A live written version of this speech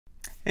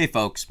Hey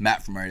folks,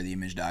 Matt from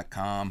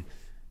artoftheimage.com.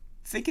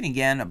 Thinking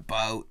again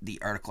about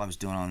the article I was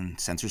doing on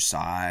sensor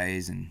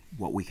size and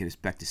what we could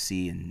expect to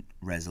see in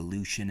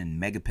resolution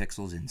and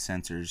megapixels in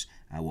sensors,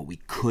 what we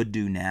could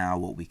do now,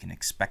 what we can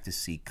expect to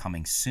see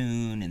coming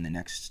soon in the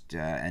next,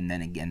 and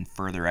then again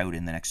further out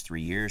in the next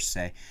 3 years,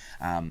 say.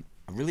 A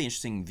really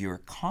interesting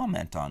viewer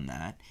comment on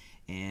that,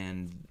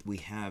 and we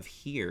have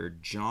here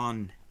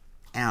John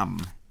M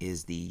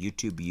is the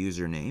YouTube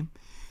username,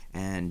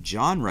 and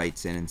John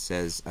writes in and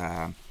says,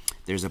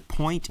 there's a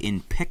point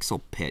in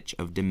pixel pitch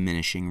of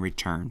diminishing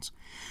returns.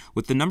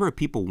 With the number of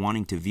people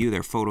wanting to view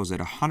their photos at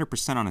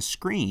 100% on a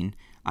screen,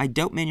 I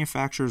doubt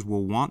manufacturers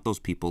will want those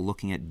people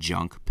looking at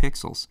junk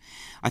pixels.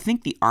 I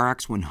think the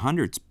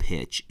RX100's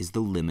pitch is the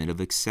limit of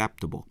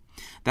acceptable.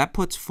 That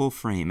puts full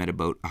frame at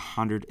about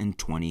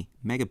 120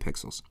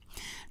 megapixels.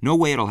 No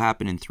way it'll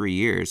happen in 3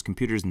 years.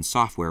 Computers and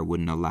software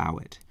wouldn't allow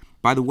it.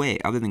 By the way,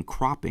 other than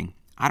cropping,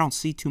 I don't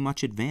see too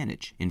much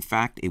advantage. In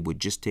fact, it would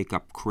just take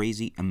up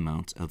crazy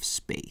amounts of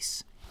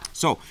space.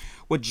 So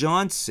what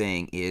John's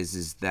saying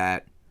is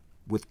that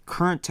with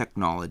current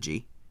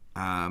technology,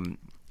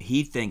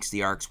 he thinks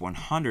the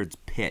RX100's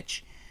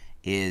pitch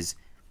is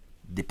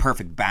the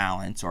perfect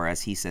balance, or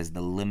as he says,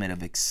 the limit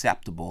of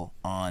acceptable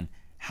on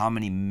how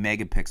many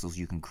megapixels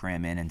you can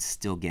cram in and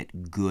still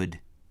get good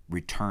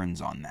returns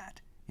on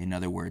that. In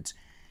other words,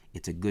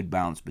 it's a good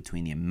balance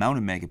between the amount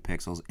of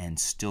megapixels and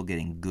still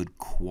getting good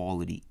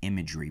quality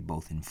imagery,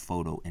 both in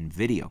photo and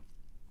video.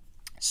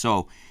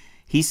 So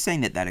he's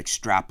saying that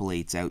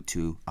extrapolates out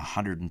to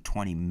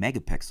 120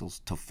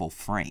 megapixels to full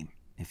frame.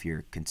 If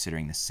you're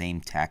considering the same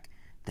tech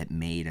that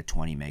made a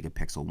 20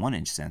 megapixel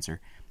 1-inch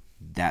sensor,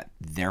 that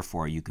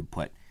therefore you could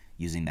put,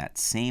 using that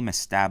same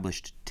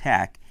established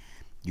tech,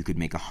 you could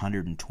make a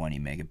 120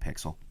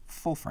 megapixel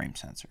full frame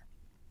sensor.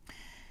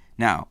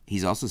 Now,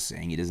 he's also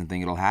saying he doesn't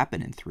think it'll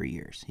happen in 3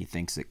 years. He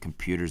thinks that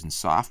computers and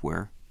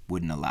software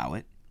wouldn't allow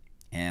it.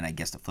 And I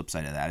guess the flip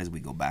side of that is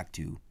we go back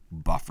to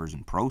buffers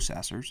and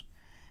processors.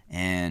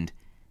 And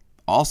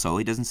also,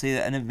 he doesn't see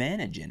an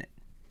advantage in it.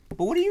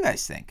 But what do you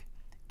guys think?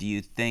 Do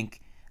you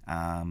think the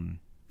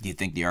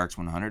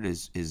RX100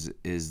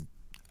 is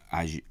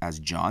as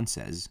John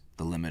says,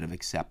 the limit of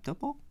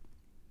acceptable?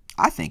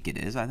 I think it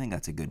is. I think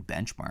that's a good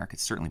benchmark. It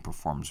certainly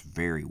performs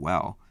very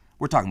well.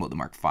 We're talking about the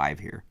Mark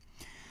V here.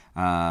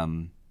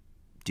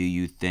 Do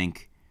you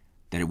think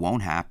that it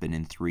won't happen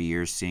in 3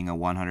 years seeing a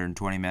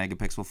 120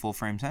 megapixel full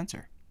frame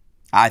sensor?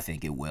 I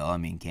think it will. I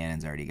mean,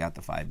 Canon's already got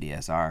the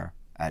 5DSR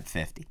at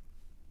 50,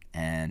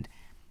 and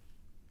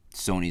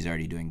Sony's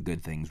already doing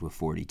good things with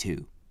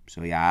 42.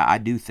 So yeah, I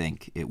do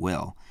think it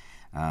will,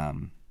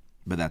 but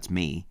that's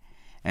me.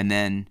 And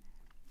then,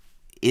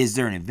 is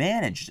there an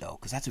advantage though?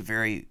 Because that's a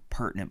very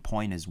pertinent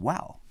point as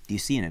well. Do you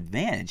see an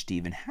advantage to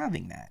even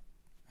having that?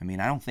 I mean,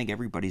 I don't think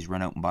everybody's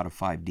run out and bought a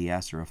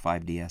 5DS or a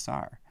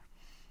 5DSR.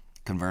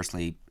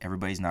 Conversely,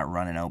 everybody's not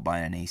running out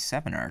buying an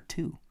A7R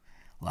too.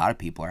 A lot of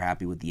people are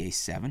happy with the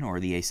A7 or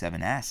the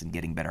A7S and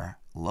getting better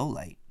low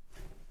light.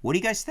 What do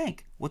you guys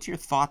think? What's your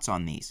thoughts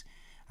on these?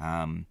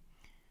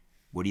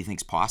 What do you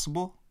think's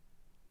possible?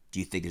 Do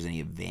you think there's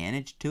any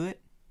advantage to it?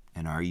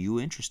 And are you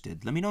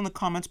interested? Let me know in the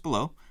comments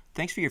below.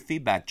 Thanks for your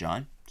feedback,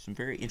 John. Some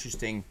very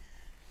interesting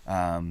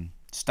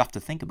stuff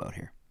to think about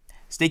here.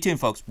 Stay tuned,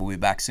 folks. We'll be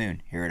back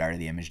soon here at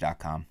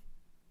artoftheimage.com.